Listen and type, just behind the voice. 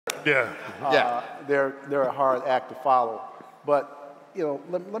they're a hard act to follow. But, you know,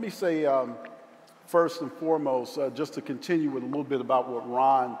 let me say, first and foremost, just to continue with a little bit about what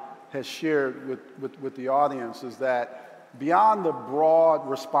Ron has shared with the audience, is that beyond the broad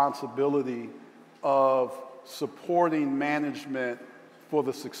responsibility of supporting management for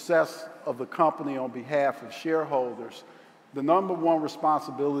the success of the company on behalf of shareholders, the number one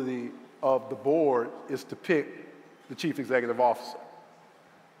responsibility of the board is to pick the chief executive officer.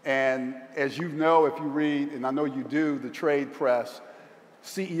 And as you know, if you read, and I know you do, the trade press,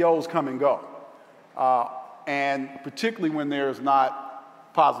 CEOs come and go. And particularly when there's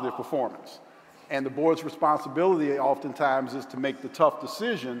not positive performance. And the board's responsibility oftentimes is to make the tough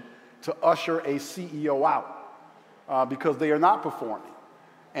decision to usher a CEO out because they are not performing.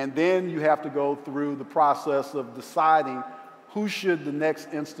 And then you have to go through the process of deciding who should the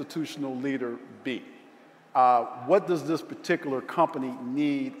next institutional leader be. What does this particular company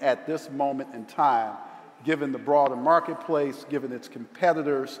need at this moment in time, given the broader marketplace, given its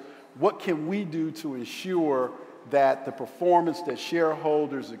competitors? What can we do to ensure that the performance that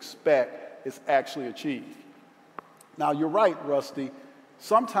shareholders expect is actually achieved? Now, you're right, Rusty.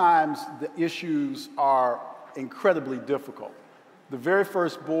 Sometimes the issues are incredibly difficult. The very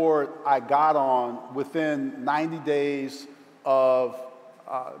first board I got on, within 90 days of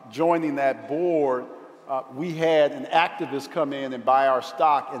joining that board, we had an activist come in and buy our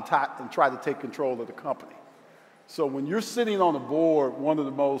stock and try to take control of the company. So when you're sitting on a board, one of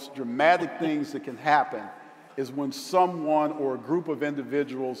the most dramatic things that can happen is when someone or a group of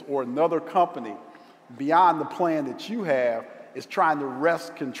individuals or another company, beyond the plan that you have, is trying to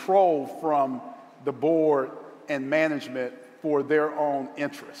wrest control from the board and management for their own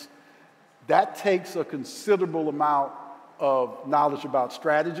interest. That takes a considerable amount of knowledge about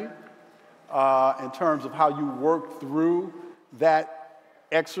strategy in terms of how you work through that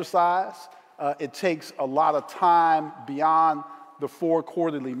exercise. It takes a lot of time beyond the 4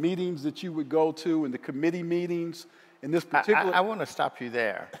 quarterly meetings that you would go to and the committee meetings. In this particular... I want to stop you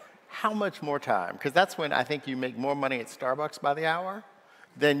there. How much more time? Because that's when I think you make more money at Starbucks by the hour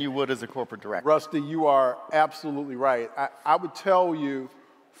than you would as a corporate director. Rusty, you are absolutely right. I would tell you,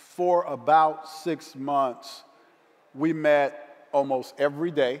 for about 6 months, we met almost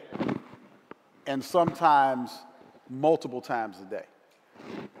every day and sometimes multiple times a day,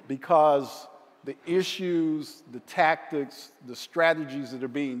 because the issues, the tactics, the strategies that are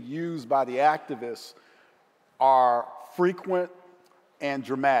being used by the activists are frequent and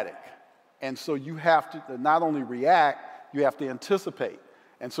dramatic. And so you have to not only react, you have to anticipate.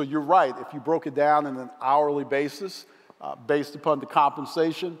 And so you're right, if you broke it down on an hourly basis, based upon the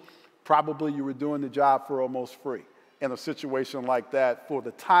compensation, probably you were doing the job for almost free in a situation like that for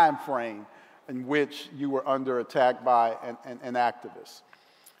the time frame in which you were under attack by an activist.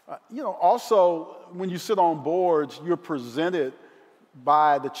 You know, also, when you sit on boards, you're presented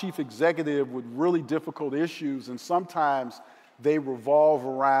by the chief executive with really difficult issues, and sometimes they revolve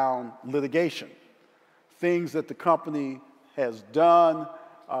around litigation. Things that the company has done,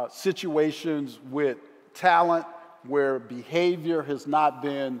 situations with talent where behavior has not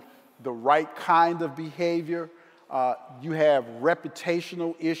been the right kind of behavior. You have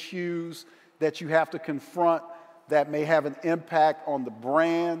reputational issues that you have to confront that may have an impact on the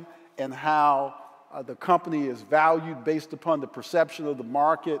brand and how the company is valued based upon the perception of the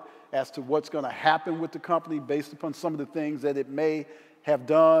market as to what's going to happen with the company based upon some of the things that it may have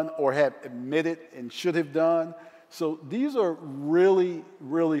done or have admitted and should have done. So these are really,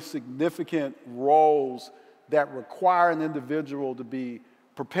 really significant roles that require an individual to be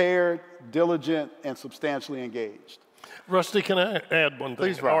prepared, diligent, and substantially engaged. Rusty, can I add one thing?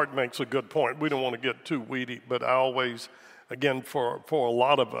 Please, Rob. Art makes a good point. We don't want to get too weedy, but I always, again, for a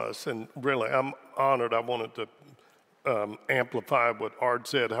lot of us, and really I'm honored, I wanted to amplify what Art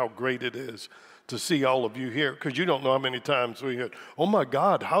said, how great it is to see all of you here, because you don't know how many times we heard, oh my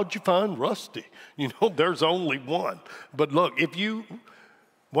God, how'd you find Rusty? You know, there's only one. But look,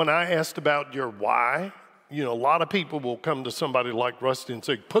 when I asked about your why, you know, a lot of people will come to somebody like Rusty and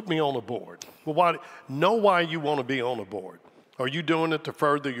say, put me on a board. Well, know why you want to be on a board. Are you doing it to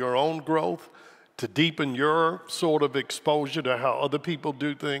further your own growth, to deepen your sort of exposure to how other people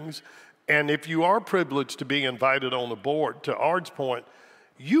do things? And if you are privileged to be invited on a board, to Art's point,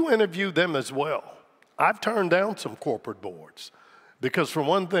 you interview them as well. I've turned down some corporate boards because, for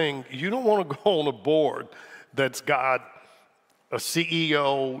one thing, you don't want to go on a board that's got a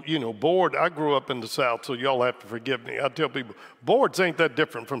CEO, you know, board. I grew up in the South, so y'all have to forgive me. I tell people, boards ain't that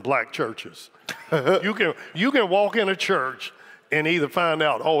different from black churches. You can walk in a church and either find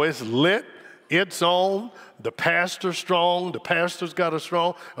out, oh, it's lit, It's on, the pastor's strong, the pastor's got a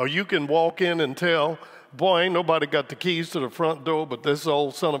strong, or you can walk in and tell, boy, ain't nobody got the keys to the front door, but this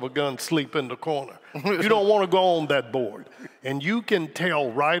old son of a gun sleep in the corner. You don't want to go on that board. And you can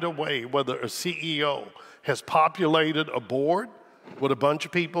tell right away whether a CEO has populated a board with a bunch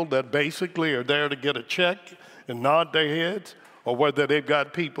of people that basically are there to get a check and nod their heads, or whether they've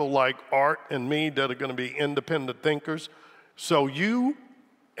got people like Art and me that are going to be independent thinkers. So you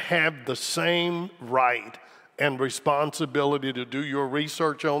have the same right and responsibility to do your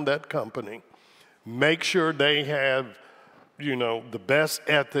research on that company. Make sure they have, you know, the best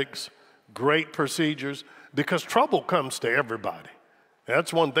ethics, great procedures, because trouble comes to everybody.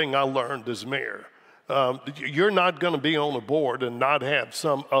 That's one thing I learned as mayor. You're not going to be on a board and not have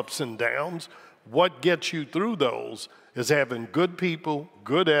some ups and downs. What gets you through those is having good people,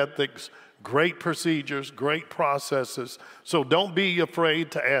 good ethics, great procedures, great processes. So don't be afraid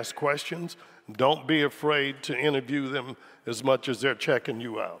to ask questions. Don't be afraid to interview them as much as they're checking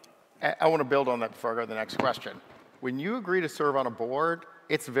you out. I want to build on that before I go to the next question. When you agree to serve on a board,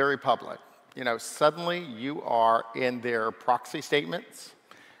 it's very public. You know, suddenly you are in their proxy statements.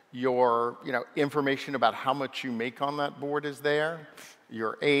 Your, you know, information about how much you make on that board is there.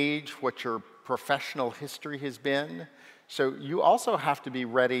 Your age, what your professional history has been. So you also have to be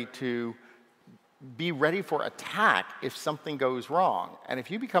ready for attack if something goes wrong. And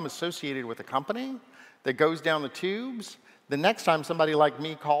if you become associated with a company that goes down the tubes, the next time somebody like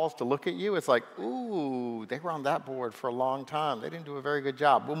me calls to look at you, it's like, ooh, they were on that board for a long time. They didn't do a very good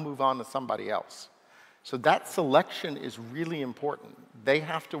job. We'll move on to somebody else. So that selection is really important. They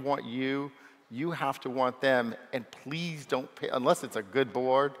have to want you, you have to want them, and please don't pick, unless it's a good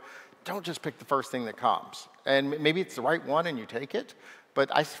board, don't just pick the first thing that comes. And maybe it's the right one and you take it,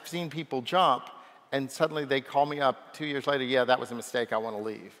 but I've seen people jump and suddenly they call me up 2 years later, yeah, that was a mistake, I want to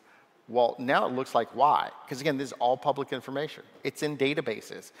leave. Well, now it looks like why? Because again, this is all public information. It's in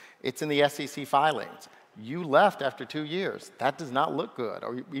databases. It's in the SEC filings. You left after 2 years. That does not look good.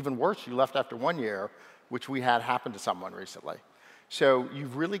 Or even worse, you left after 1 year, which we had happen to someone recently. So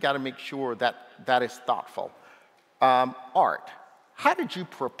you've really got to make sure that that is thoughtful. Art, how did you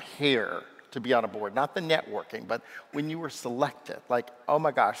prepare to be on a board? Not the networking, but when you were selected, like, oh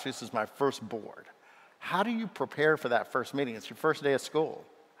my gosh, this is my first board. How do you prepare for that first meeting? It's your first day of school.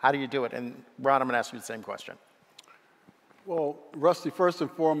 How do you do it? And Ron, I'm going to ask you the same question. Well, Rusty, first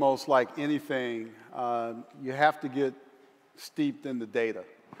and foremost, like anything, you have to get steeped in the data.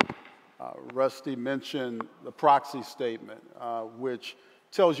 Rusty mentioned the proxy statement, which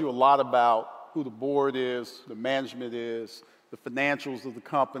tells you a lot about who the board is, the management is, the financials of the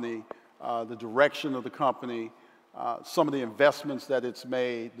company, the direction of the company, some of the investments that it's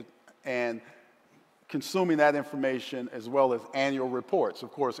made, and consuming that information as well as annual reports.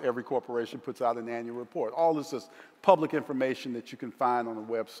 Of course, every corporation puts out an annual report. All this is public information that you can find on the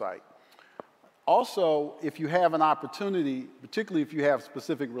website. Also, if you have an opportunity, particularly if you have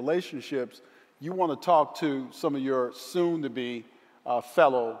specific relationships, you want to talk to some of your soon-to-be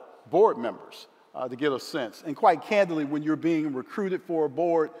fellow board members to get a sense. And quite candidly, when you're being recruited for a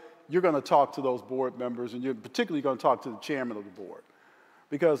board, you're going to talk to those board members, and you're particularly going to talk to the chairman of the board.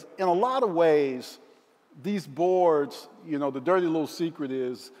 Because in a lot of ways, these boards, you know, the dirty little secret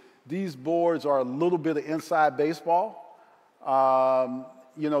is these boards are a little bit of inside baseball.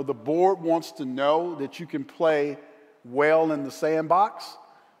 You know, the board wants to know that you can play well in the sandbox.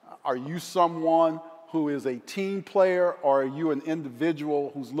 Are you someone who is a team player, or are you an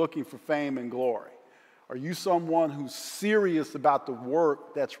individual who's looking for fame and glory? Are you someone who's serious about the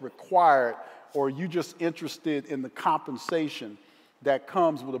work that's required, or are you just interested in the compensation that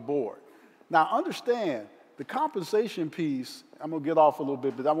comes with a board? Now, understand, the compensation piece, I'm going to get off a little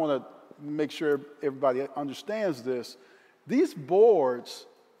bit, but I want to make sure everybody understands this. These boards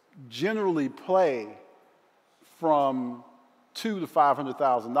generally pay from $200,000 to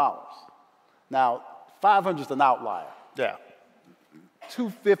 $500,000. Now, 500 is an outlier. Yeah.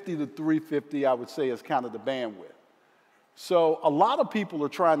 250 to 350, I would say, is kind of the bandwidth. So a lot of people are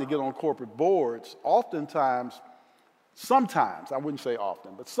trying to get on corporate boards. Oftentimes, sometimes, I wouldn't say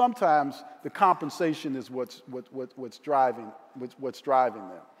often, but sometimes the compensation is what's driving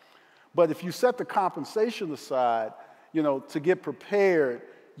them. But if you set the compensation aside, you know, to get prepared,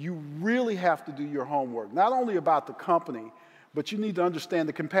 you really have to do your homework, not only about the company, but you need to understand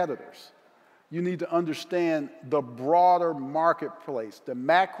the competitors. You need to understand the broader marketplace, the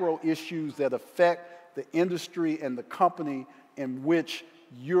macro issues that affect the industry and the company in which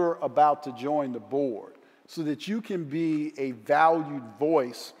you're about to join the board, so that you can be a valued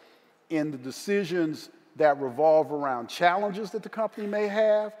voice in the decisions that revolve around challenges that the company may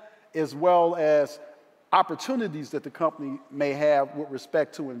have, as well as opportunities that the company may have with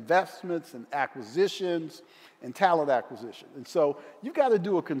respect to investments and acquisitions and talent acquisition. And so you've got to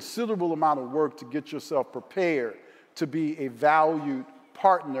do a considerable amount of work to get yourself prepared to be a valued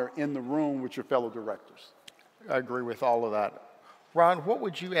partner in the room with your fellow directors. I agree with all of that. Ron, what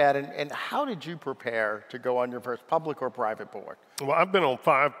would you add, and how did you prepare to go on your first public or private board? Well, I've been on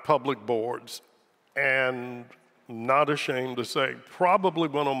 5 public boards, and not ashamed to say, probably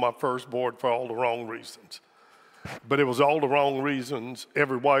went on my first board for all the wrong reasons. But it was all the wrong reasons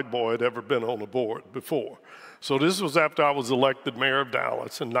every white boy had ever been on a board before. So this was after I was elected mayor of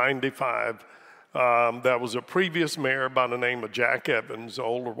Dallas in '95. There was a previous mayor by the name of Jack Evans, an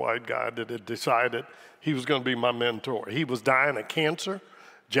older white guy, that had decided he was going to be my mentor. He was dying of cancer.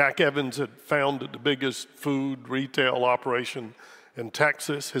 Jack Evans had founded the biggest food retail operation in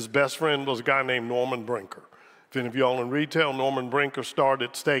Texas. His best friend was a guy named Norman Brinker. If any of y'all in retail, Norman Brinker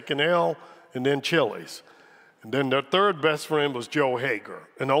started Steak and Ale and then Chili's. And then their third best friend was Joe Hager.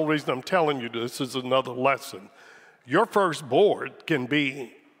 And the only reason I'm telling you this is another lesson. Your first board can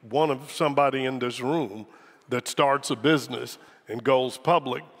be one of somebody in this room that starts a business and goes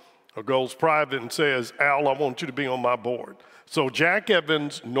public or goes private and says, Al, I want you to be on my board. So Jack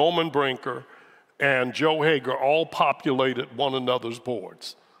Evans, Norman Brinker, and Joe Hager all populated one another's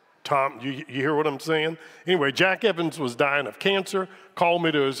boards. Tom, you hear what I'm saying? Anyway, Jack Evans was dying of cancer, called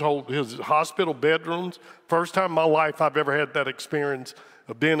me to his hospital bedrooms. First time in my life I've ever had that experience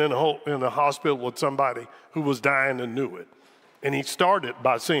of being in a hospital with somebody who was dying and knew it. And he started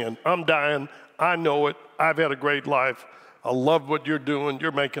by saying, I'm dying, I know it, I've had a great life, I love what you're doing,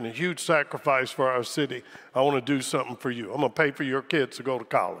 you're making a huge sacrifice for our city, I want to do something for you. I'm going to pay for your kids to go to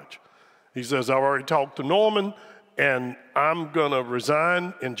college. He says, I've already talked to Norman, and I'm going to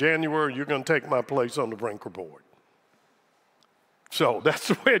resign in January. You're going to take my place on the Brinker board. So that's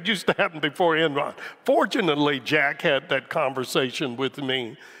the way it used to happen before Enron. Fortunately, Jack had that conversation with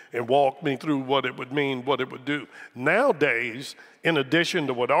me and walked me through what it would mean, what it would do. Nowadays, in addition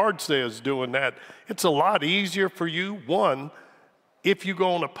to what Art says doing that, it's a lot easier for you. One, if you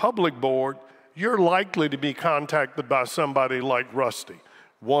go on a public board, you're likely to be contacted by somebody like Rusty,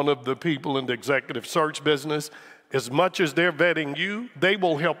 one of the people in the executive search business. As much as they're vetting you, they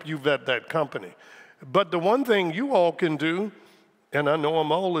will help you vet that company. But the one thing you all can do, and I know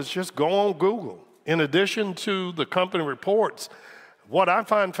I'm old, is just go on Google. In addition to the company reports, what I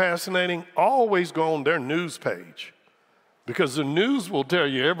find fascinating, always go on their news page, because the news will tell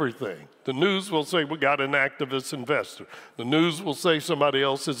you everything. The news will say we got an activist investor. The news will say somebody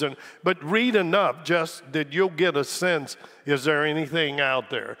else is in. But read enough just that you'll get a sense, is there anything out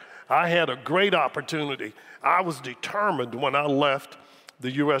there? I had a great opportunity. I was determined when I left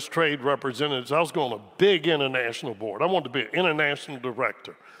the U.S. Trade Representatives. I was going to a big international board. I wanted to be an international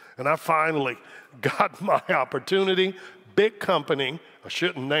director. And I finally got my opportunity. Big company, I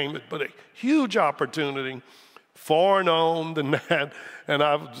shouldn't name it, but a huge opportunity, foreign owned and that. And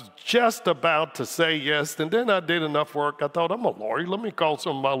I was just about to say yes. And then I did enough work. I thought, I'm a lawyer. Let me call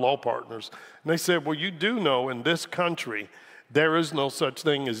some of my law partners. And they said, well, you do know in this country, there is no such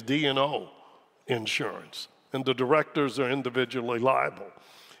thing as D&O insurance, and the directors are individually liable.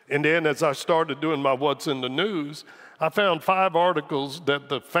 And then as I started doing my What's in the News, I found 5 articles that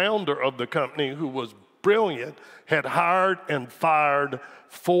the founder of the company, who was brilliant, had hired and fired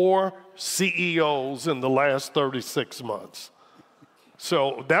 4 CEOs in the last 36 months.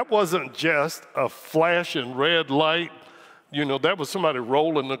 So that wasn't just a flashing red light. You know, that was somebody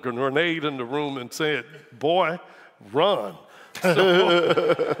rolling a grenade in the room and said, boy, run.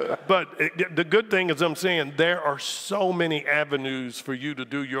 So, but the good thing is I'm saying there are so many avenues for you to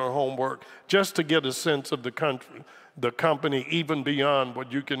do your homework just to get a sense of the country, the company, even beyond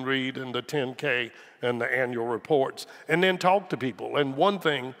what you can read in the 10K and the annual reports. And then talk to people. And one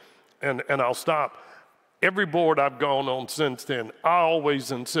thing, and I'll stop, every board I've gone on since then, I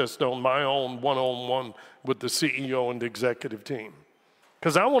always insist on my own one-on-one with the CEO and the executive team.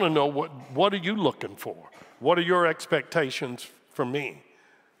 Because I want to know what are you looking for? What are your expectations from me?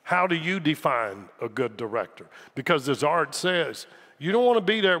 How do you define a good director? Because as Art says, you don't want to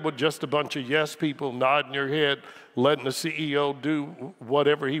be there with just a bunch of yes people nodding your head, letting the CEO do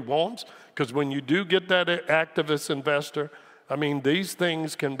whatever he wants. Because when you do get that activist investor, I mean, these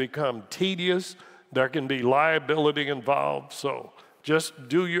things can become tedious. There can be liability involved. So just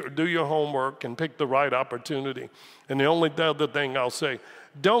do your homework and pick the right opportunity. And the only other thing I'll say,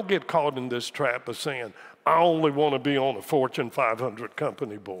 don't get caught in this trap of saying, I only want to be on a Fortune 500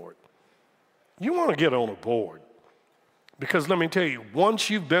 company board. You want to get on a board. Because let me tell you, once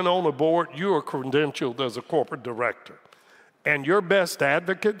you've been on a board, you are credentialed as a corporate director. And your best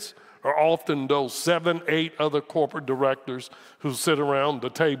advocates are often those 7, 8 other corporate directors who sit around the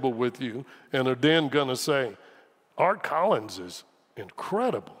table with you and are then going to say, Art Collins is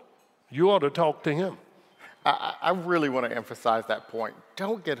incredible. You ought to talk to him. I really want to emphasize that point.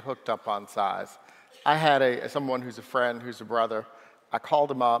 Don't get hooked up on size. I had someone who's a friend, who's a brother. I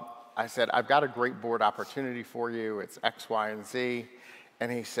called him up. I said, I've got a great board opportunity for you. It's X, Y, and Z.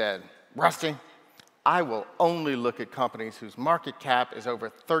 And he said, Rusty, I will only look at companies whose market cap is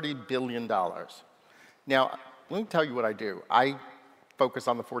over $30 billion. Now, let me tell you what I do. I focus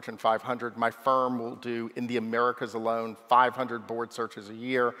on the Fortune 500. My firm will do, in the Americas alone, 500 board searches a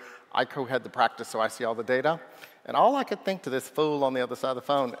year. I co-head the practice, so I see all the data. And all I could think to this fool on the other side of the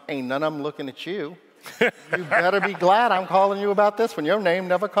phone, ain't none of them looking at you. You better be glad I'm calling you about this when your name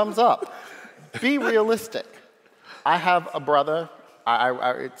never comes up. Be realistic. I have a brother.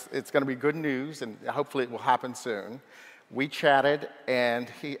 It's going to be good news, and hopefully it will happen soon. We chatted, and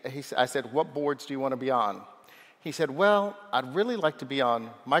I said, what boards do you want to be on? He said, well, I'd really like to be on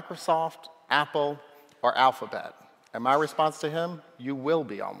Microsoft, Apple, or Alphabet. And my response to him, you will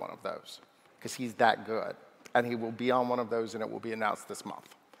be on one of those, because he's that good. And he will be on one of those, and it will be announced this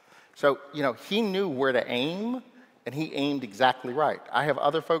month. So, you know, he knew where to aim, and he aimed exactly right. I have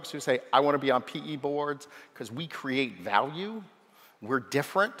other folks who say, I want to be on PE boards because we create value. We're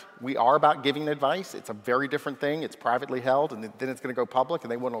different. We are about giving advice. It's a very different thing. It's privately held, and then it's going to go public,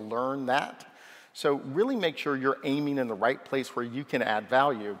 and they want to learn that. So really make sure you're aiming in the right place where you can add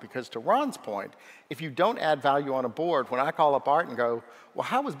value, because to Ron's point, if you don't add value on a board, when I call up Art and go, well,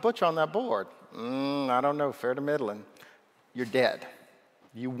 how was Butch on that board? I don't know, fair to middling. You're dead.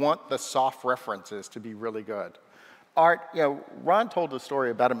 You want the soft references to be really good. Art, you know, Ron told a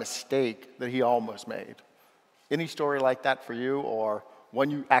story about a mistake that he almost made. Any story like that for you, or one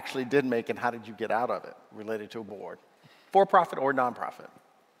you actually did make, and how did you get out of it related to a board? For-profit or nonprofit?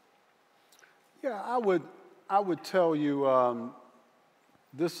 Yeah, I would tell you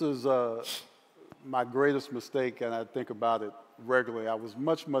this is my greatest mistake, and I think about it regularly. I was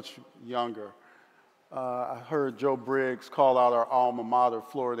much, much younger. I heard Joe Briggs call out our alma mater,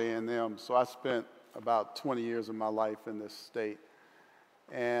 Florida A&M, so I spent about 20 years of my life in this state.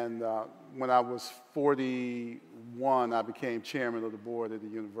 And when I was 41, I became chairman of the board at the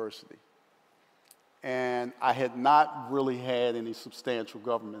university. And I had not really had any substantial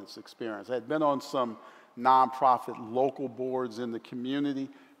governance experience. I had been on some nonprofit local boards in the community,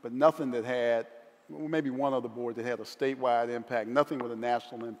 but nothing that had, maybe one other board that had a statewide impact, nothing with a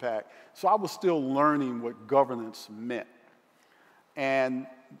national impact. So I was still learning what governance meant. And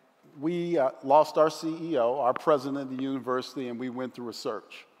we lost our CEO, our president of the university, and we went through a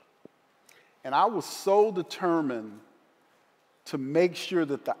search. And I was so determined to make sure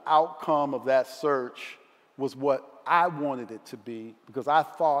that the outcome of that search was what I wanted it to be, because I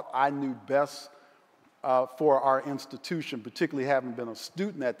thought I knew best for our institution, particularly having been a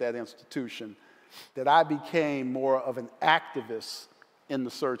student at that institution, that I became more of an activist in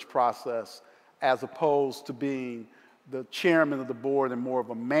the search process as opposed to being the chairman of the board and more of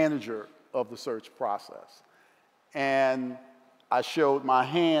a manager of the search process. And I showed my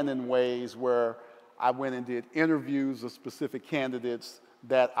hand in ways where I went and did interviews of specific candidates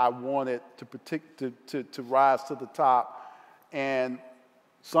that I wanted to rise to the top. And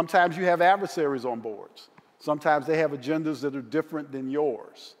sometimes you have adversaries on boards. Sometimes they have agendas that are different than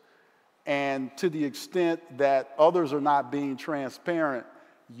yours. And to the extent that others are not being transparent,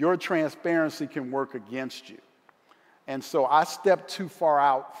 your transparency can work against you. And so I stepped too far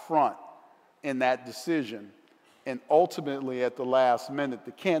out front in that decision. And ultimately, at the last minute,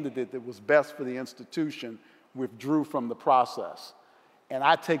 the candidate that was best for the institution withdrew from the process. And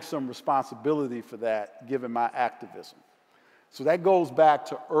I take some responsibility for that, given my activism. So that goes back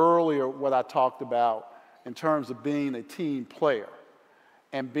to earlier what I talked about in terms of being a team player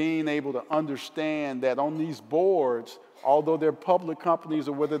and being able to understand that on these boards, although they're public companies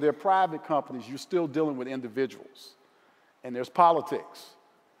or whether they're private companies, you're still dealing with individuals. And there's politics,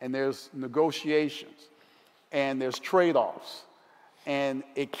 and there's negotiations, and there's trade-offs. And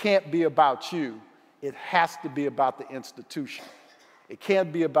it can't be about you. It has to be about the institution. It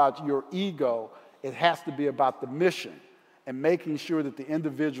can't be about your ego. It has to be about the mission and making sure that the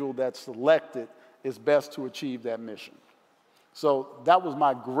individual that's selected is best to achieve that mission. So that was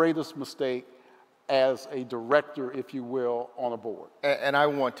my greatest mistake as a director, if you will, on a board. And I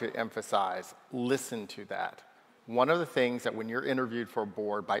want to emphasize, listen to that. One of the things that when you're interviewed for a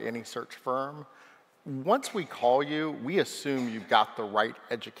board by any search firm, Once we call you, we assume you've got the right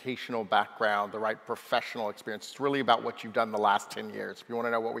educational background, the right professional experience. It's really about what you've done the last 10 years. If you want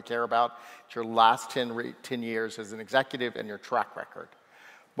to know what we care about, it's your last 10 years as an executive and your track record.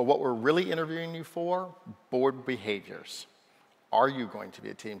 But what we're really interviewing you for, board behaviors. Are you going to be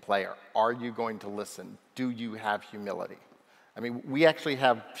a team player? Are you going to listen? Do you have humility? I mean, we actually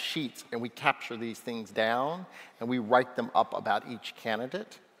have sheets, and we capture these things down, and we write them up about each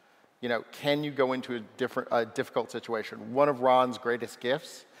candidate. You know, can you go into a difficult situation? One of Ron's greatest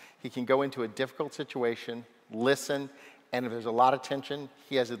gifts, he can go into a difficult situation, listen, and if there's a lot of tension,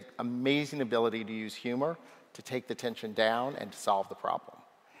 he has an amazing ability to use humor to take the tension down and to solve the problem.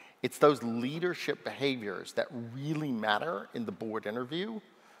 It's those leadership behaviors that really matter in the board interview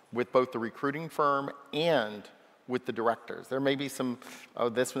with both the recruiting firm and with the directors. There may be some, oh,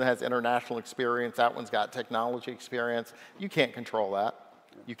 this one has international experience, that one's got technology experience. You can't control that.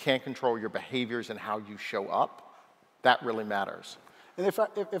 You can't control your behaviors and how you show up. That really matters. And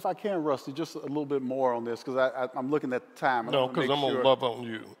if I can, Rusty, just a little bit more on this, because I'm looking at the time. No, because I'm going to love on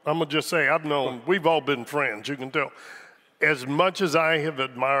you. I'm going to just say, I've known, we've all been friends, you can tell. As much as I have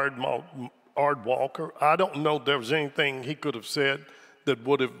admired Art Walker, I don't know there was anything he could have said that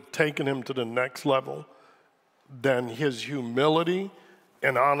would have taken him to the next level than his humility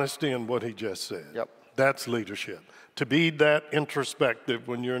and honesty in what he just said. Yep. That's leadership. To be that introspective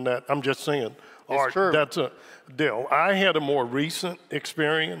when you're in that, I'm just saying, Art, true. that's a deal. I had a more recent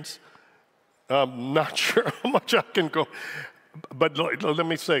experience. I'm not sure how much I can go, but let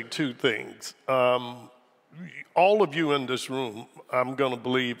me say two things. All of you in this room, I'm going to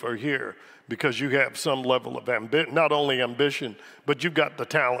believe, are here because you have some level of ambition, not only ambition, but you've got the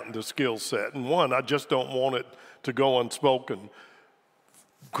talent and the skill set. And one, I just don't want it to go unspoken.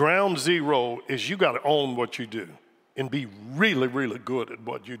 Ground zero is you got to own what you do and be really, really good at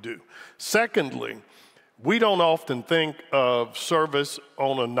what you do. Secondly, we don't often think of service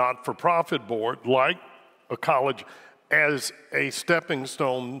on a not-for-profit board like a college as a stepping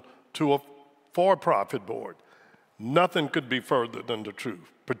stone to a for-profit board. Nothing could be further than the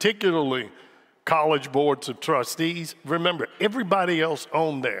truth, particularly college boards of trustees. Remember, everybody else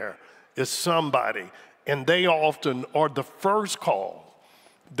on there is somebody, and they often are the first call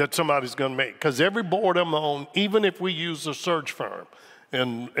that somebody's going to make. Because every board I'm on, even if we use a search firm,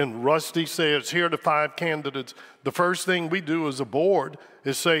 and Rusty says, here are the 5 candidates, the first thing we do as a board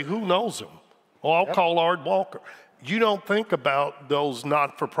is say, who knows them? Well, I'll call Art Walker. You don't think about those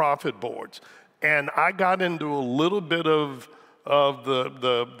not-for-profit boards. And I got into a little bit of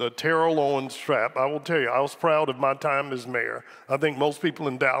the Terrell Owens trap. I will tell you, I was proud of my time as mayor. I think most people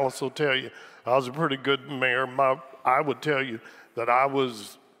in Dallas will tell you I was a pretty good mayor. I would tell you that I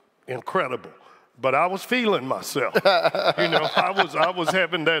was incredible, but I was feeling myself. You know, I was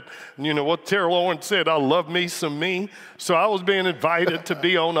having that, you know, what Terrell Owens said, I love me some me. So I was being invited to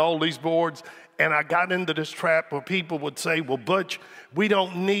be on all these boards, and I got into this trap where people would say, well, Butch, you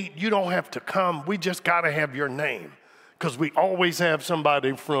don't have to come. We just got to have your name. Because we always have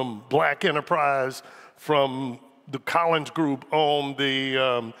somebody from Black Enterprise, from the Collins Group on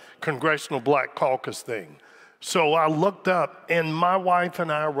the Congressional Black Caucus thing. So I looked up, and my wife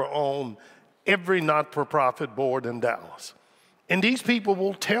and I were on every not-for-profit board in Dallas. And these people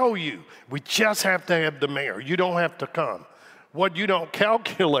will tell you, we just have to have the mayor. You don't have to come. What you don't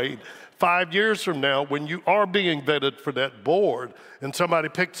calculate 5 years from now, when you are being vetted for that board, and somebody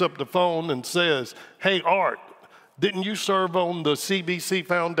picks up the phone and says, hey, Art, didn't you serve on the CBC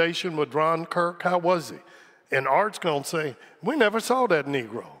Foundation with Ron Kirk? How was he? And Art's going to say, we never saw that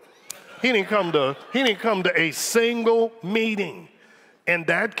Negro. He didn't come to a single meeting. And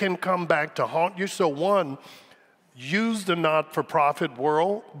that can come back to haunt you. So one, use the not-for-profit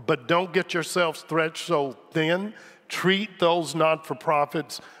world, but don't get yourself stretched so thin. Treat those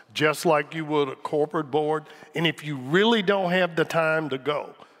not-for-profits just like you would a corporate board. And if you really don't have the time to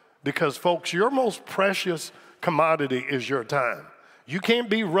go, because folks, your most precious commodity is your time. You can't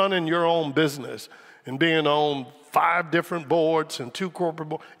be running your own business and being on 5 different boards and 2 corporate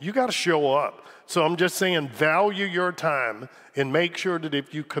boards. You got to show up. So I'm just saying, value your time and make sure that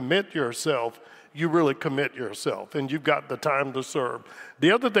if you commit yourself, you really commit yourself and you've got the time to serve.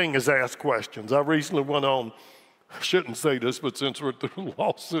 The other thing is ask questions. I recently went on, I shouldn't say this, but since we're through the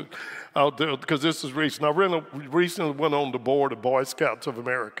lawsuit out there, because this is recent. I recently went on the board of Boy Scouts of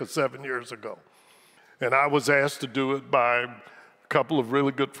America 7 years ago. And I was asked to do it by a couple of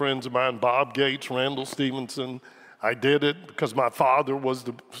really good friends of mine, Bob Gates, Randall Stevenson. I did it because my father was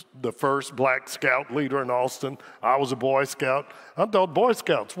the first Black Scout leader in Austin. I was a Boy Scout. I thought, Boy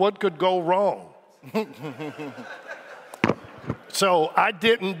Scouts, what could go wrong? So I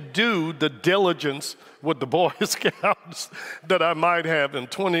didn't do the diligence with the Boy Scouts that I might have in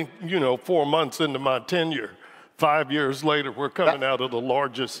 4 months into my tenure. 5 years later, we're coming out of the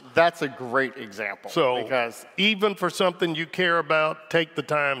largest. That's a great example. So because even for something you care about, take the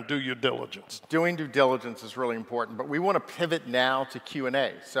time, do your diligence. doing due diligence is really important, but we want to pivot now to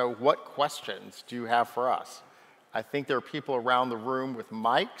Q&A. So what questions do you have for us? I think there are people around the room with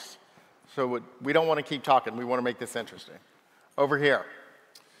mics, so we don't want to keep talking. We want to make this interesting. Over here.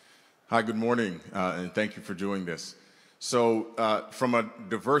 Hi, good morning, and thank you for doing this. So from a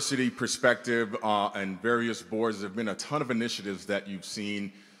diversity perspective and various boards, there have been a ton of initiatives that you've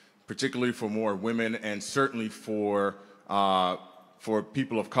seen, particularly for more women and certainly for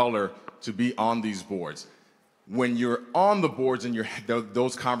people of color to be on these boards. When you're on the boards and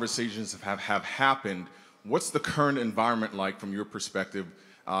those conversations have happened, what's the current environment like from your perspective?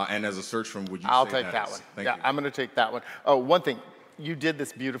 And as a search firm, would you I'll say take that one. Thank yeah, you. I'm going to take that one. Oh, one thing. You did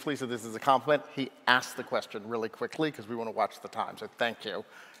this beautifully, so this is a compliment. He asked the question really quickly because we want to watch the time, so thank you.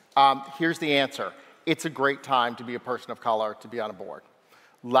 Here's the answer. It's a great time to be a person of color to be on a board.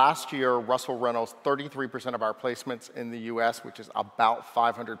 Last year, Russell Reynolds, 33% of our placements in the US, which is about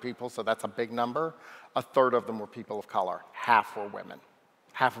 500 people, so that's a big number. A third of them were people of color. Half were women.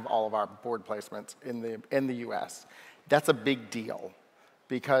 Half of all of our board placements in the US. That's a big deal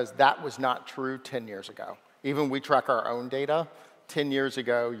because that was not true 10 years ago. Even we track our own data. 10 years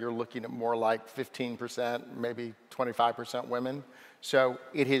ago, you're looking at more like 15%, maybe 25% women. So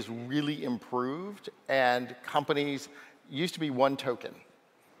it has really improved, and companies used to be one token.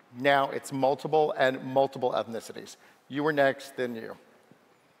 Now it's multiple and multiple ethnicities. You were next, then you.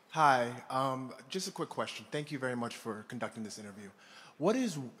 Hi, just a quick question. Thank you very much for conducting this interview. What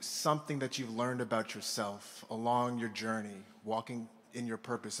is something that you've learned about yourself along your journey, walking in your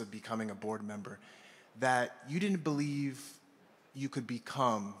purpose of becoming a board member, that you didn't believe you could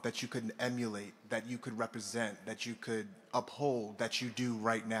become, that you could emulate, that you could represent, that you could uphold, that you do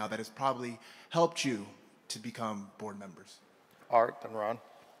right now, that has probably helped you to become board members? Art, then Ron.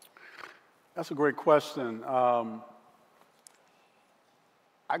 That's a great question. I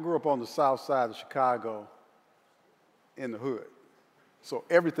grew up on the south side of Chicago in the hood. So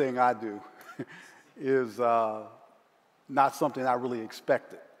everything I do is not something I really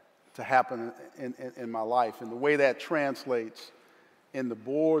expected to happen in my life. And the way that translates in the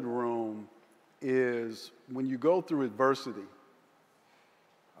boardroom is when you go through adversity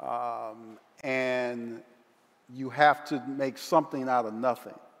and you have to make something out of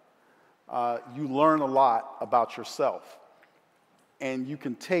nothing, you learn a lot about yourself. And you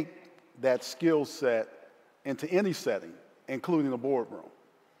can take that skill set into any setting, including a boardroom.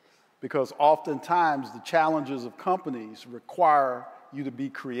 Because oftentimes the challenges of companies require you to be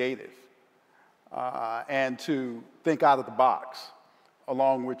creative and to think out of the box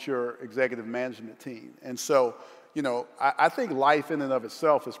along with your executive management team. And so, I think life in and of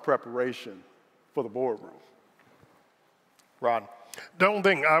itself is preparation for the boardroom. Ron. The only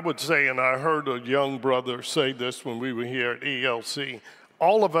thing I would say, and I heard a young brother say this when we were here at ELC,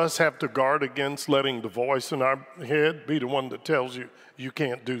 all of us have to guard against letting the voice in our head be the one that tells you you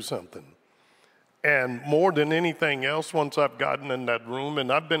can't do something. And more than anything else, once I've gotten in that room,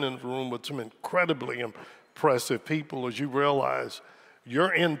 and I've been in the room with some incredibly impressive people, as you realize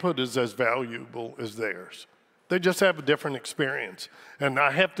your input is as valuable as theirs. They just have a different experience. And I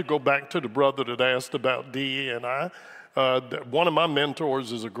have to go back to the brother that asked about DE&I. One of my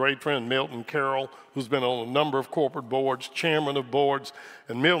mentors is a great friend, Milton Carroll, who's been on a number of corporate boards, chairman of boards,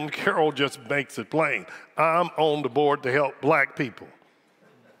 and Milton Carroll just makes it plain. I'm on the board to help black people,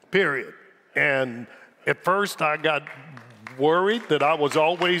 period. And at first I got worried that I was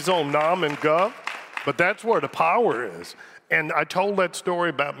always on nom and gov, but that's where the power is. And I told that story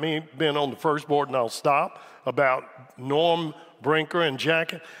about me being on the first board, and I'll stop, about Norm Brinker and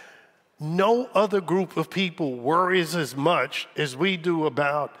Jacket. No other group of people worries as much as we do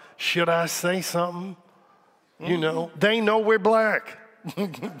about, should I say something? They know we're black.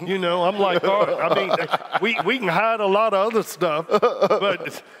 I'm like, oh, I mean, we can hide a lot of other stuff,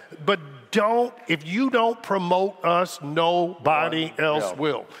 but if you don't promote us, nobody else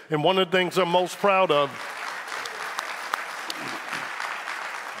will. And one of the things I'm most proud of.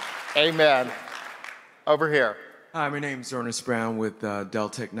 Amen. Over here. Hi, my name is Ernest Brown with Dell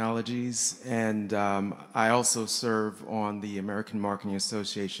Technologies, and I also serve on the American Marketing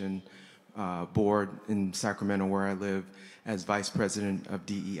Association board in Sacramento, where I live, as Vice President of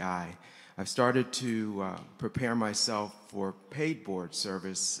DEI. I've started to prepare myself for paid board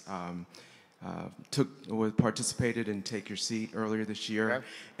service. Participated in Take Your Seat earlier this year, okay.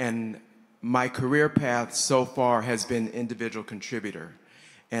 And my career path so far has been individual contributor.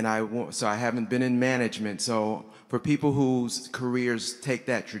 And so I haven't been in management. So for people whose careers take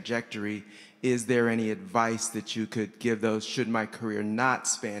that trajectory, is there any advice that you could give those should my career not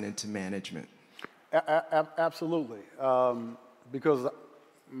span into management? Absolutely, because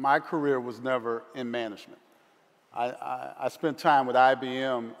my career was never in management. I spent time with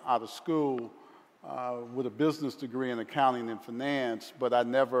IBM out of school with a business degree in accounting and finance, but I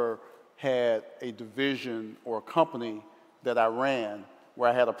never had a division or a company that I ran where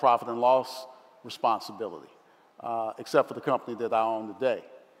I had a profit and loss responsibility, except for the company that I own today.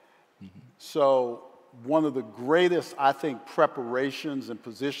 Mm-hmm. So one of the greatest, I think, preparations and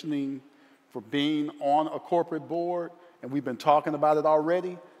positioning for being on a corporate board, and we've been talking about it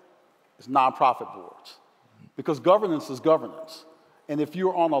already, is nonprofit boards. Because governance is governance. And if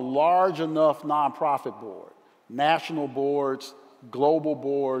you're on a large enough nonprofit board, national boards, global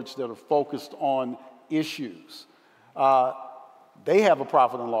boards that are focused on issues, they have a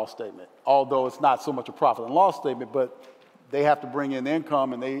profit and loss statement, although it's not so much a profit and loss statement, but they have to bring in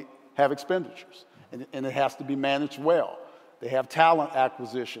income and they have expenditures, and it has to be managed well. They have talent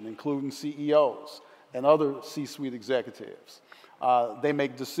acquisition, including CEOs and other C-suite executives. They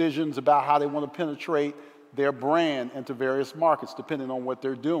make decisions about how they want to penetrate their brand into various markets, depending on what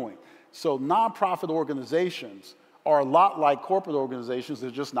they're doing. So nonprofit organizations are a lot like corporate organizations. They're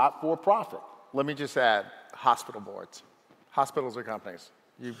just not for profit. Let me just add, hospital boards. Hospitals are companies.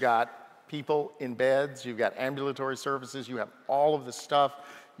 You've got people in beds, you've got ambulatory services, you have all of this stuff,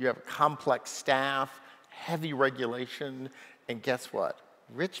 you have complex staff, heavy regulation, and guess what?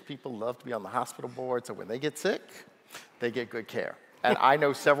 Rich people love to be on the hospital board, so when they get sick, they get good care. And I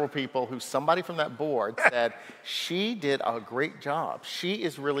know several people who somebody from that board said, she did a great job. She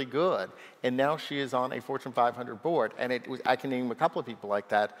is really good. And now she is on a Fortune 500 board. And I can name a couple of people like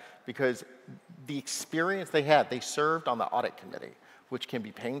that because the experience they had, they served on the audit committee, which can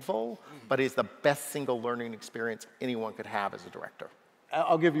be painful, but is the best single learning experience anyone could have as a director.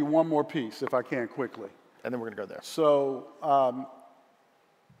 I'll give you one more piece, if I can, quickly. And then we're going to go there. So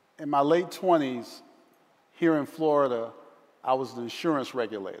in my late 20s, here in Florida, I was the insurance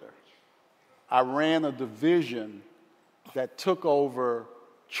regulator. I ran a division that took over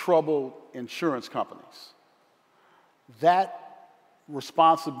troubled insurance companies. That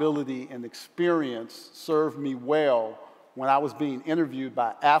responsibility and experience served me well when I was being interviewed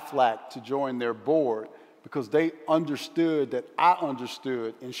by Aflac to join their board because they understood that I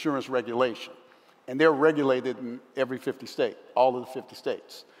understood insurance regulation. And they're regulated in every 50 states, all of the 50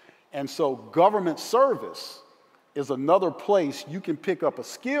 states. And so government service is another place you can pick up a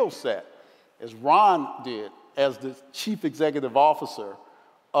skill set, as Ron did as the chief executive officer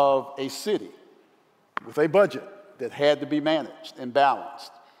of a city with a budget that had to be managed and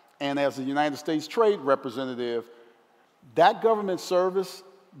balanced. And as the United States Trade Representative, that government service,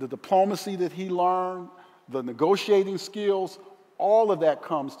 the diplomacy that he learned, the negotiating skills, all of that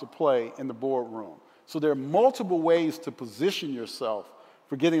comes to play in the boardroom. So there are multiple ways to position yourself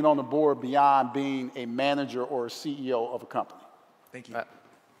for getting on the board beyond being a manager or a CEO of a company. Thank you.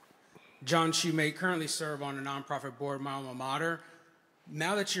 John Shoemate, currently serve on a nonprofit board, my alma mater.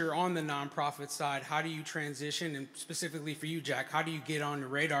 Now that you're on the nonprofit side, how do you transition, and specifically for you, Jack, how do you get on the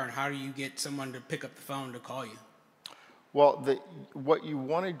radar and how do you get someone to pick up the phone to call you? Well, what you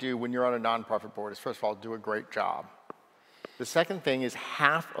want to do when you're on a nonprofit board is, first of all, do a great job. The second thing is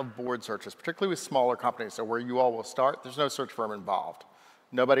half of board searches, particularly with smaller companies, so where you all will start, there's no search firm involved.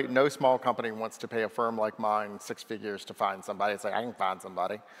 No small company wants to pay a firm like mine 6 figures to find somebody. It's like, I can find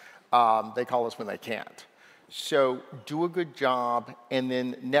somebody. They call us when they can't. So do a good job and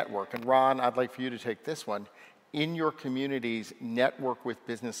then network. And Ron, I'd like for you to take this one. In your communities, network with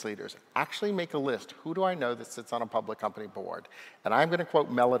business leaders. Actually make a list. Who do I know that sits on a public company board? And I'm going to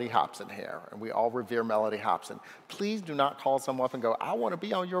quote Mellody Hobson here, and we all revere Mellody Hobson. Please do not call someone up and go, I want to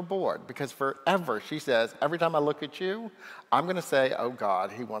be on your board, because forever, she says, every time I look at you, I'm going to say, oh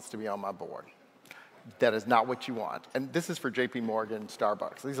God, he wants to be on my board. That is not what you want. And this is for JP Morgan,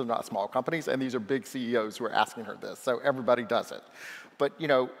 Starbucks. These are not small companies, and these are big CEOs who are asking her this, so everybody does it. But,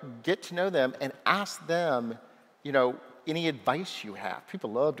 get to know them and ask them, any advice you have.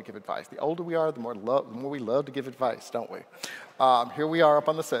 People love to give advice. The older we are, the more we love to give advice, don't we? Here we are up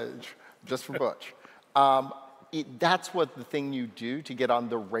on the stage, just for Butch. That's what the thing you do to get on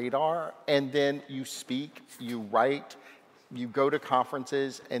the radar, and then you speak, you write, you go to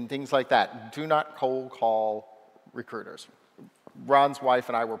conferences and things like that. Do not cold call recruiters. Ron's wife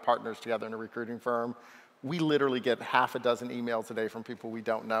and I were partners together in a recruiting firm. We literally get half a dozen emails a day from people we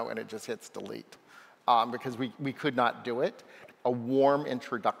don't know, and it just hits delete. Because we could not do it. A warm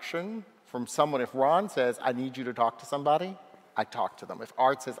introduction from someone. If Ron says, I need you to talk to somebody, I talk to them. If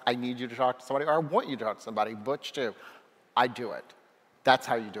Art says, I need you to talk to somebody, or I want you to talk to somebody, Butch too, I do it. That's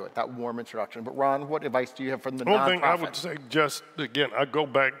how you do it, that warm introduction. But Ron, what advice do you have from the nonprofit? One thing I would say, just again, I go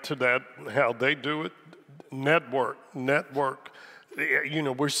back to that, how they do it, network. You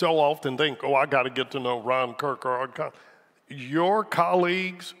know, we so often think, oh, I got to get to know Ron, Kirk, or Art. Your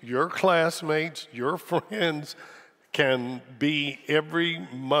colleagues, your classmates, your friends can be every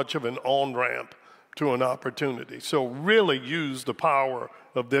much of an on-ramp to an opportunity. So really use the power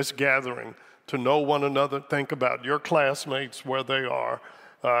of this gathering to know one another, think about your classmates, where they are,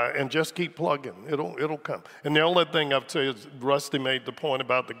 and just keep plugging. It'll come. And the only thing I'd say is Rusty made the point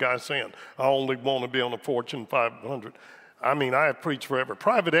about the guy saying, I only want to be on the Fortune 500. I mean, I have preached forever.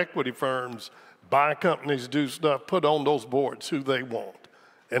 Private equity firms buy companies, do stuff, put on those boards who they want.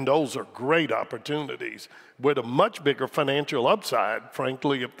 And those are great opportunities with a much bigger financial upside,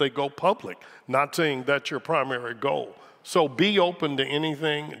 frankly, if they go public. Not saying that's your primary goal. So be open to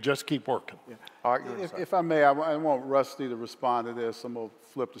anything, just keep working. Yeah. Art, if I may, I want Rusty to respond to this. I'm going to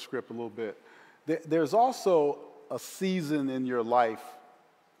flip the script a little bit. There's also a season in your life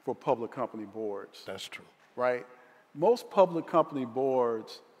for public company boards. That's true. Right? Most public company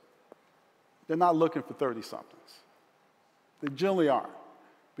boards, they're not looking for 30-somethings. They generally aren't.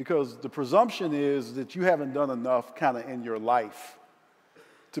 Because the presumption is that you haven't done enough kind of in your life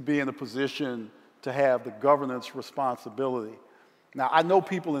to be in a position to have the governance responsibility. Now, I know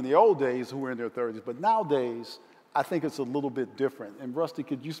people in the old days who were in their 30s, but nowadays, I think it's a little bit different. And Rusty,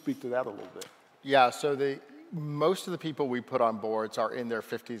 could you speak to that a little bit? Yeah, so most of the people we put on boards are in their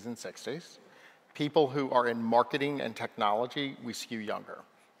 50s and 60s. People who are in marketing and technology, we skew younger.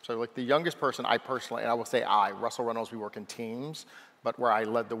 So like the youngest person, I personally, and I will say Russell Reynolds, we work in teams, but where I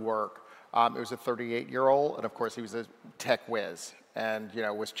led the work, it was a 38-year-old, and of course he was a tech whiz, and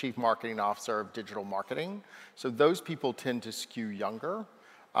was chief marketing officer of digital marketing. So those people tend to skew younger.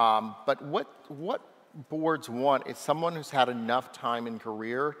 But what boards want is someone who's had enough time in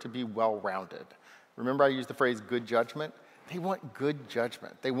career to be well-rounded. Remember I used the phrase good judgment? They want good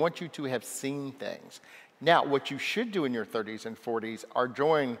judgment. They want you to have seen things. Now, what you should do in your 30s and 40s are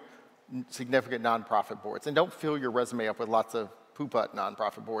join significant nonprofit boards. And don't fill your resume up with lots of poop-ut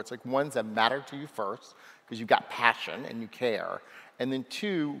nonprofit boards, like ones that matter to you first, because you've got passion and you care. And then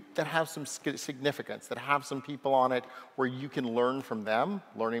two, that have some significance, that have some people on it where you can learn from them,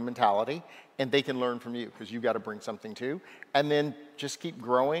 learning mentality, and they can learn from you, because you've got to bring something too. And then just keep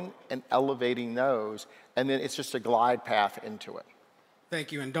growing and elevating those, and then it's just a glide path into it.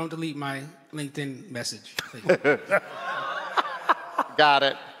 Thank you, and don't delete my LinkedIn message. Got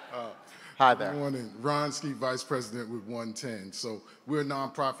it. Hi there. Good morning. Ron Ski, Vice President with 110. So we're a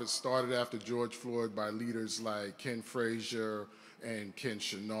nonprofit started after George Floyd by leaders like Ken Frazier and Ken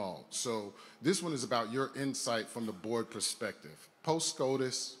Chenault. So this one is about your insight from the board perspective.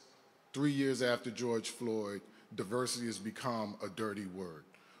 Post-SCOTUS, 3 years after George Floyd, diversity has become a dirty word.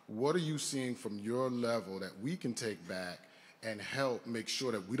 What are you seeing from your level that we can take back and help make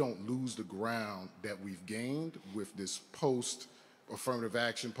sure that we don't lose the ground that we've gained with this post-affirmative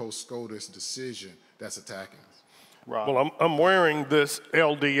action, post-SCOTUS decision that's attacking us? Right. Well, I'm wearing this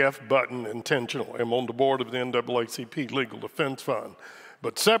LDF button intentionally. I'm on the board of the NAACP Legal Defense Fund.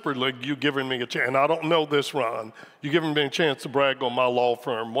 But separately, you've given me a chance, and I don't know this, Ron, you've given me a chance to brag on my law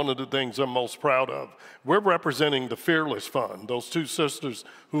firm. One of the things I'm most proud of, we're representing the Fearless Fund, those two sisters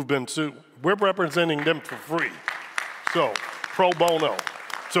who've been sued. We're representing them for free. So, pro bono.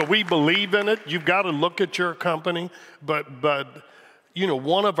 So we believe in it. You've got to look at your company. But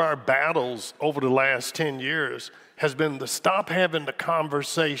one of our battles over the last 10 years has been to stop having the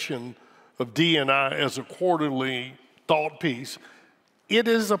conversation of D&I as a quarterly thought piece. It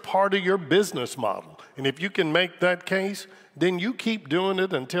is a part of your business model. And if you can make that case, then you keep doing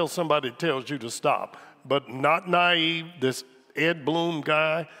it until somebody tells you to stop. But not naive. This Ed Bloom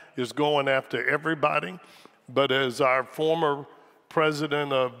guy is going after everybody. But as our former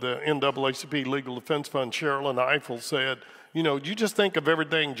president of the NAACP Legal Defense Fund, Sherilyn Eiffel, said, you just think of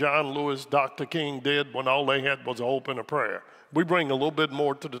everything John Lewis, Dr. King did when all they had was a hope and a prayer. We bring a little bit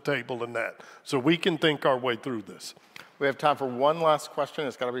more to the table than that. So we can think our way through this. We have time for one last question.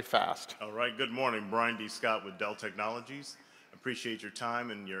 It's got to be fast. All right. Good morning. Brian D. Scott with Dell Technologies. Appreciate your time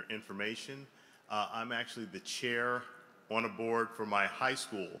and your information. I'm actually the chair on a board for my high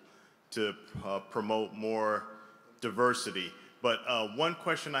school to promote more diversity. But one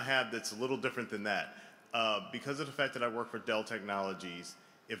question I have that's a little different than that. Because of the fact that I work for Dell Technologies,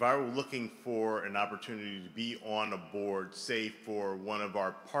 if I were looking for an opportunity to be on a board, say for one of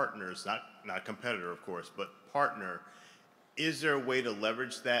our partners, not competitor of course, but partner, Is there a way to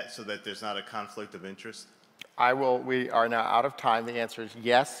leverage that so that there's not a conflict of interest? We are now out of time. The answer is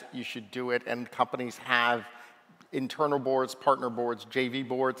yes, you should do it. And companies have internal boards, partner boards, JV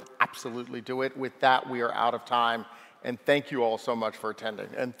boards. Absolutely do it. With that, we are out of time. And thank you all so much for attending.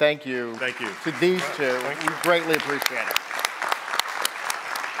 And thank you to these two. We greatly appreciate it.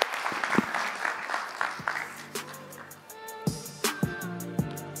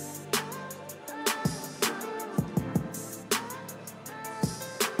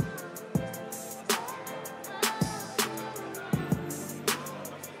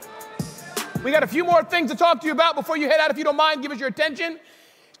 We got a few more things to talk to you about before you head out. If you don't mind, give us your attention.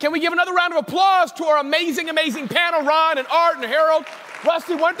 Can we give another round of applause to our amazing, amazing panel, Ron and Art and Harold?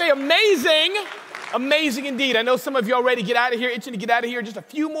 Rusty, weren't they amazing? Amazing indeed. I know some of you already itching to get out of here. Just a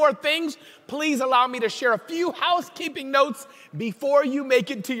few more things. Please allow me to share a few housekeeping notes before you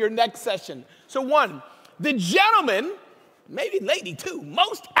make it to your next session. So one, the gentleman, maybe lady too,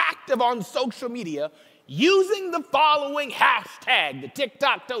 most active on social media using the following hashtag, the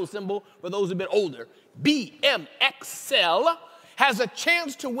tic-tac-toe symbol for those who've been older, BMXL, has a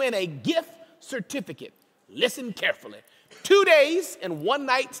chance to win a gift certificate. Listen carefully. 2 days and 1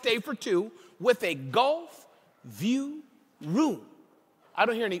 night stay for two with a golf view room. I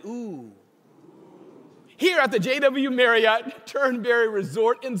don't hear any ooh. Here at the JW Marriott Turnberry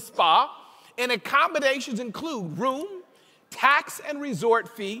Resort and Spa, and accommodations include room, tax and resort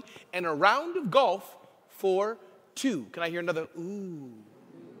fee, and a round of golf for two. Can I hear another ooh?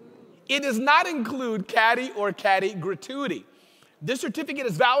 It does not include caddy or caddy gratuity. This certificate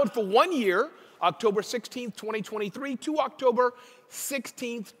is valid for 1 year, October 16th, 2023 to October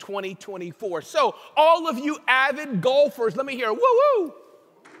 16th, 2024. So all of you avid golfers, let me hear woo-woo.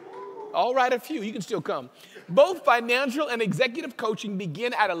 All right, a few, you can still come. Both financial and executive coaching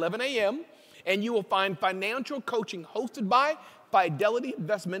begin at 11 a.m. and you will find financial coaching hosted by Fidelity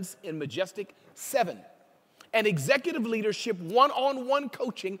Investments in Majestic 7. And executive leadership one-on-one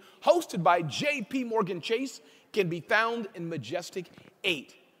coaching hosted by JP Morgan Chase can be found in Majestic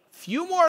 8. Few more